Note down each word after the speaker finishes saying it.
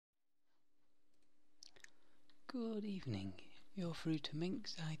Good evening. You're through to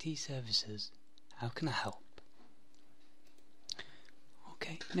Minks IT Services. How can I help?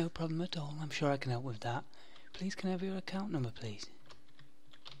 Okay, no problem at all. I'm sure I can help with that. Please can I have your account number, please?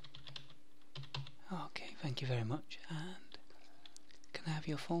 Okay, thank you very much. And can I have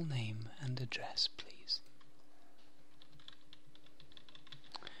your full name and address, please?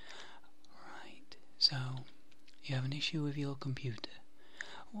 Right, so you have an issue with your computer.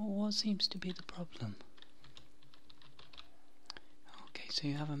 Well, what seems to be the problem? Okay, so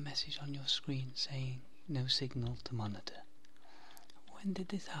you have a message on your screen saying no signal to monitor. When did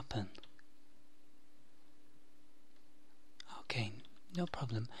this happen? Okay, no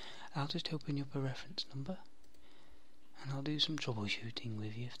problem. I'll just open up a reference number and I'll do some troubleshooting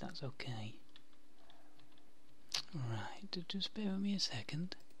with you if that's okay. Right, just bear with me a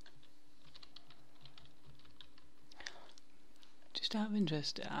second. Just out of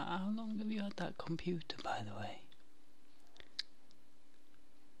interest, how long have you had that computer, by the way?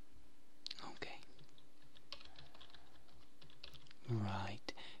 Okay.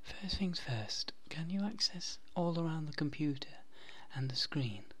 Right, first things first, can you access all around the computer and the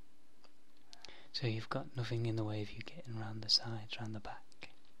screen? So you've got nothing in the way of you getting around the sides, around the back?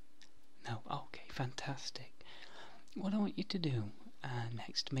 No? Okay, fantastic. What I want you to do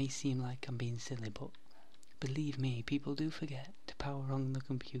next may seem like I'm being silly, but believe me, people do forget to power on the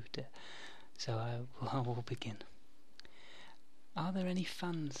computer, so I will begin. Are there any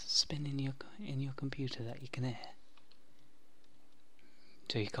fans spinning in your computer that you can hear?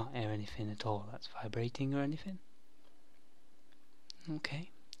 So you can't hear anything at all that's vibrating or anything?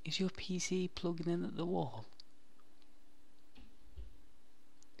 Okay. Is your PC plugged in at the wall?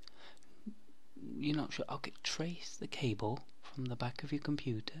 You're not sure? Okay, trace the cable from the back of your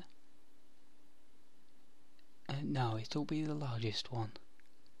computer. No, it'll be the largest one.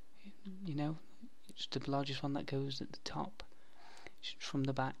 You know, it's the largest one that goes at the top. It's from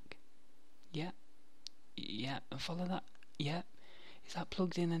the back. Yeah. Yeah, follow that. Yeah. Is that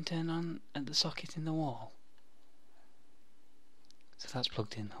plugged in and turned on at the socket in the wall? So that's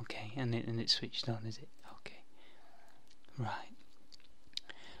plugged in, okay, and it's switched on, is it? Okay. Right.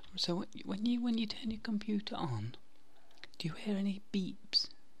 So when you turn your computer on, do you hear any beeps?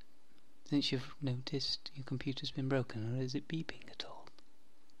 Since you've noticed your computer's been broken, or is it beeping at all?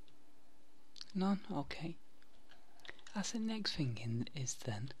 None? Okay. That's the next thing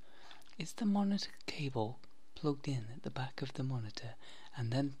is the monitor cable plugged in at the back of the monitor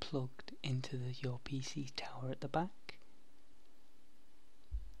and then plugged into your PC tower at the back?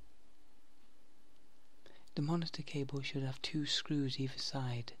 The monitor cable should have 2 screws either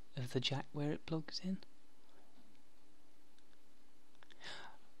side of the jack where it plugs in.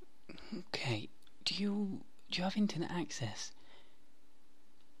 Okay, do you have internet access?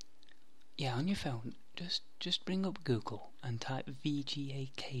 Yeah, on your phone, just bring up Google and type VGA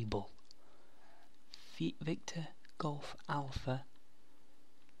cable. Victor Golf Alpha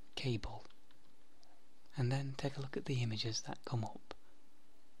cable. And then take a look at the images that come up.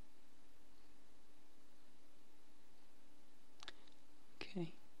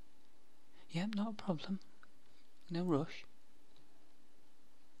 Okay. Yep, not a problem. No rush.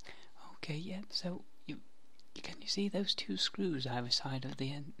 Okay, yep, so can you see those 2 screws either side of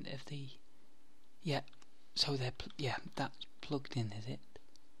the end of the... Yeah, so that's plugged in, is it?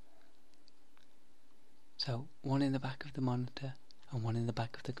 So, one in the back of the monitor and one in the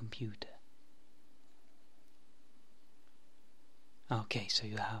back of the computer. Okay, so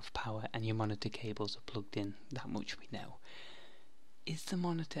you have power and your monitor cables are plugged in, that much we know. Is the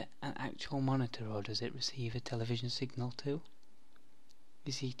monitor an actual monitor, or does it receive a television signal too?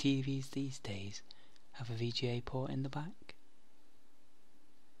 You see, TVs these days have a VGA port in the back.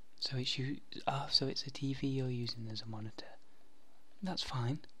 So it's a TV you're using as a monitor. That's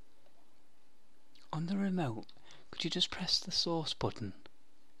fine. On the remote, could you just press the source button?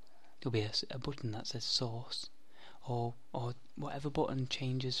 There'll be a button that says source, or whatever button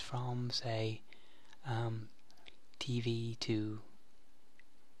changes from, say, TV to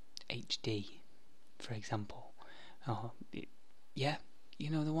HD, for example. Yeah, you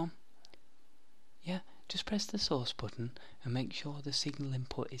know the one? Yeah, just press the source button and make sure the signal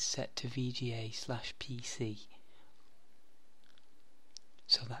input is set to VGA/PC.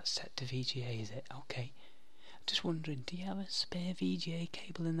 So that's set to VGA, is it? Okay. Just wondering, do you have a spare VGA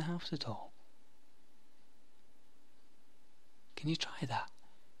cable in the house at all? Can you try that?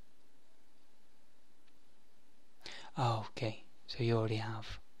 Oh, okay, so you already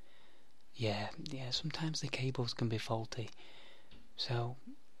have. Yeah, sometimes the cables can be faulty, so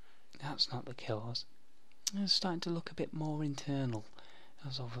that's not the cause. It's starting to look a bit more internal,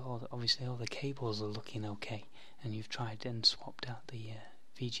 Obviously all the cables are looking okay, and you've tried and swapped out the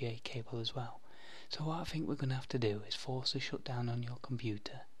VGA cable as well. So what I think we're going to have to do is force a shutdown on your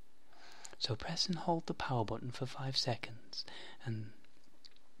computer. So press and hold the power button for 5 seconds and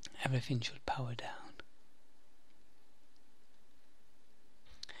everything should power down.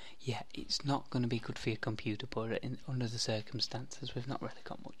 Yeah, it's not going to be good for your computer, but under the circumstances we've not really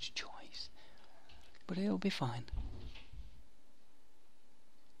got much choice. But it'll be fine.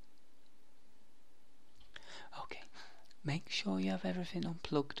 Okay, make sure you have everything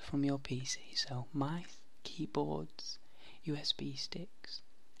unplugged from your PC, so mice, keyboards, USB sticks,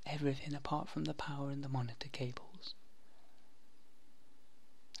 everything apart from the power and the monitor cables.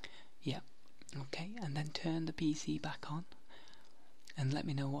 Yep, okay, and then turn the PC back on and let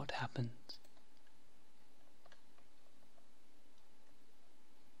me know what happens.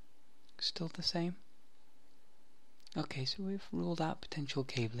 Still the same? Okay, so we've ruled out potential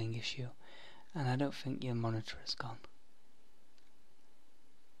cabling issue, and I don't think your monitor has gone.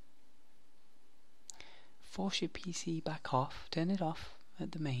 Force your PC back off, turn it off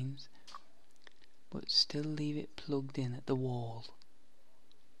at the mains, but still leave it plugged in at the wall.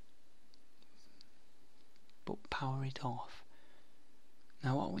 But power it off.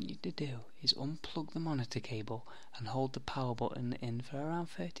 Now what I want you to do is unplug the monitor cable and hold the power button in for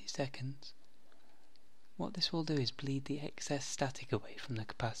around 30 seconds. What this will do is bleed the excess static away from the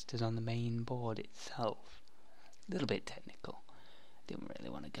capacitors on the main board itself. A little bit technical. Didn't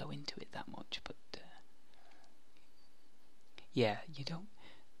really want to go into it that much, but yeah, you don't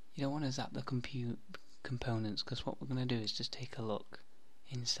want to zap the components, because what we're going to do is just take a look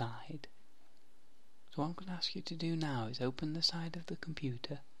inside. So what I'm going to ask you to do now is open the side of the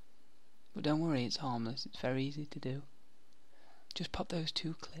computer, but don't worry, it's harmless, it's very easy to do. Just pop those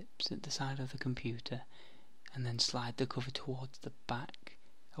 2 clips at the side of the computer and then slide the cover towards the back,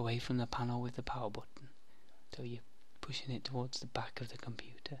 away from the panel with the power button. So you're pushing it towards the back of the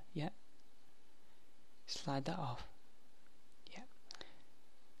computer. Yep. Slide that off. Yep.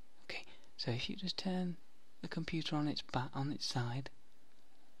 Okay, so if you just turn the computer on its back, on its side,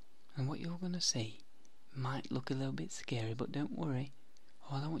 and what you're going to see might look a little bit scary, but don't worry.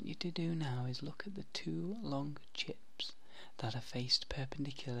 All I want you to do now is look at the 2 long chips that are faced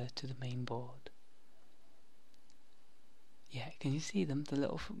perpendicular to the main board. Yeah, can you see them, the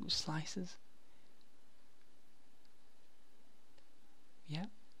little slices? Yeah,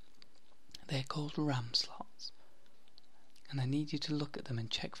 they're called RAM slots, and I need you to look at them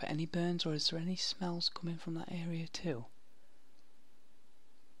and check for any burns, or is there any smells coming from that area too?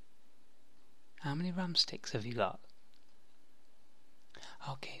 How many RAM sticks have you got?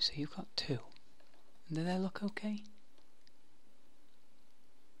 Okay, so you've got 2. Do they look okay?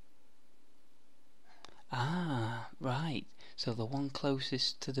 Ah, right. So the one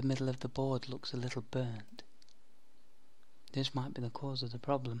closest to the middle of the board looks a little burnt. This might be the cause of the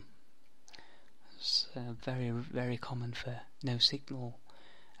problem. It's very, very common for no signal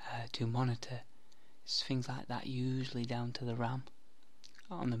to monitor. It's things like that, usually down to the RAM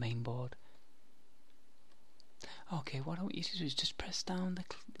on the main board. Okay, what I want you to do is just press down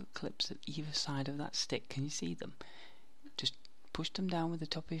the clips at either side of that stick. Can you see them? Just push them down with the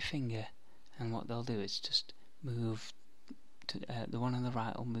top of your finger, and what they'll do is just move to the one on the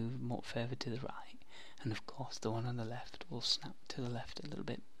right will move more further to the right, and of course the one on the left will snap to the left a little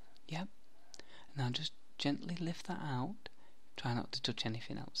bit. Yep. Now just gently lift that out. Try not to touch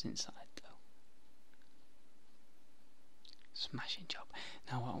anything else inside though. Smashing job.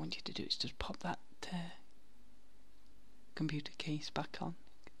 Now what I want you to do is just pop that computer case back on,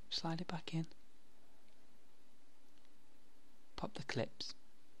 slide it back in, pop the clips.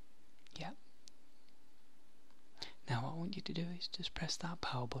 Yep. Now what I want you to do is just press that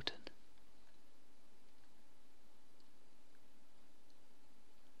power button.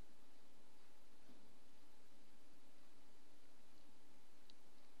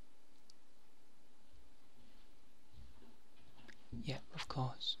 Yep, of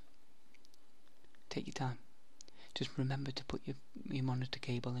course. Take your time. Just remember to put your monitor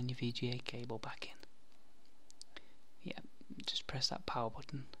cable and your VGA cable back in. Yeah, just press that power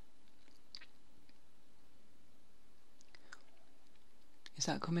button. Is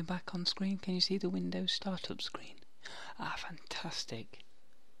that coming back on screen? Can you see the Windows startup screen? Ah, fantastic.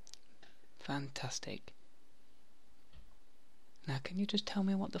 Fantastic. Now can you just tell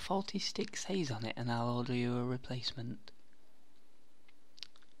me what the faulty stick says on it, and I'll order you a replacement.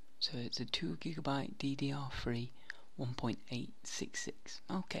 So it's a 2GB DDR3 1.866.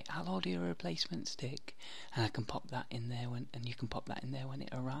 Okay, I'll order you a replacement stick, and I can pop that in there and you can pop that in there when it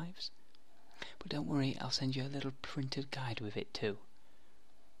arrives. But don't worry, I'll send you a little printed guide with it too.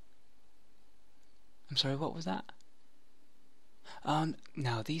 I'm sorry, what was that?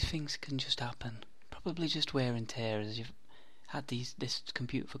 Now these things can just happen. Probably just wear and tear, as you've had this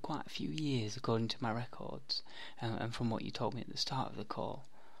computer for quite a few years, according to my records, and from what you told me at the start of the call.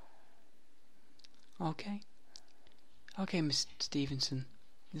 Okay. Okay, Miss Stevenson.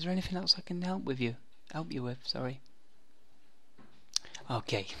 Is there anything else I can help you with, sorry.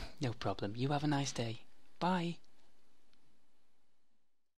 Okay, no problem. You have a nice day. Bye.